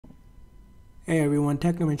Hey everyone,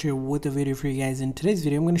 Technomentor here with a video for you guys. In today's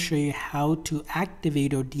video, I'm going to show you how to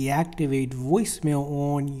activate or deactivate voicemail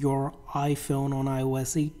on your iPhone on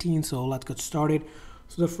iOS 18. So let's get started.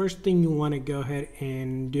 So the first thing you want to go ahead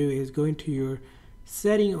and do is go into your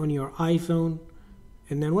setting on your iPhone.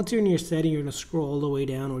 And then once you're in your setting, you're going to scroll all the way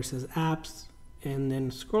down where it says apps. And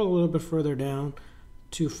then scroll a little bit further down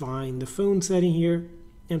to find the phone setting here.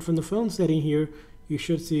 And from the phone setting here, you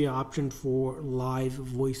should see an option for live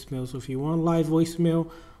voicemail. So if you want live voicemail,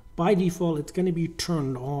 by default, it's going to be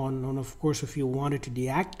turned on. And of course, if you wanted to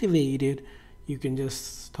deactivate it, you can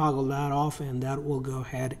just toggle that off and that will go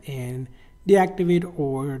ahead and deactivate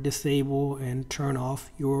or disable and turn off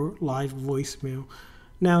your live voicemail.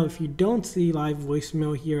 Now, if you don't see live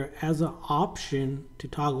voicemail here as an option to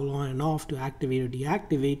toggle on and off to activate or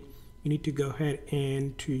deactivate, you need to go ahead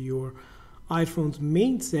and to your iPhone's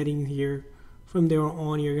main setting here. From there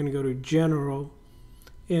on, you're going to go to General.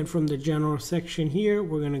 And from the General section here,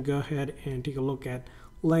 we're going to go ahead and take a look at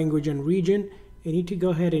Language and Region. You need to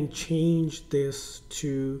go ahead and change this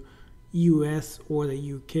to US or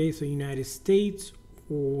the UK, so United States,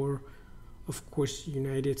 or of course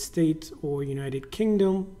United States or United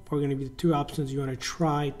Kingdom are going to be the two options you want to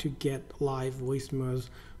try to get live voicemails.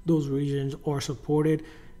 Those regions are supported.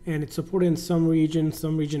 And it's supported in some region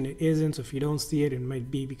it isn't. So if you don't see it, it might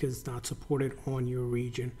be because it's not supported on your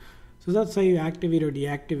region. So that's how you activate or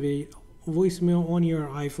deactivate voicemail on your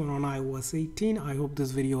iPhone on iOS 18. I hope this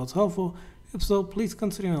video was helpful. If so, please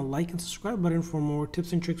consider a like and subscribe button for more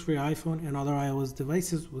tips and tricks for your iPhone and other iOS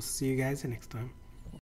devices. We'll see you guys next time.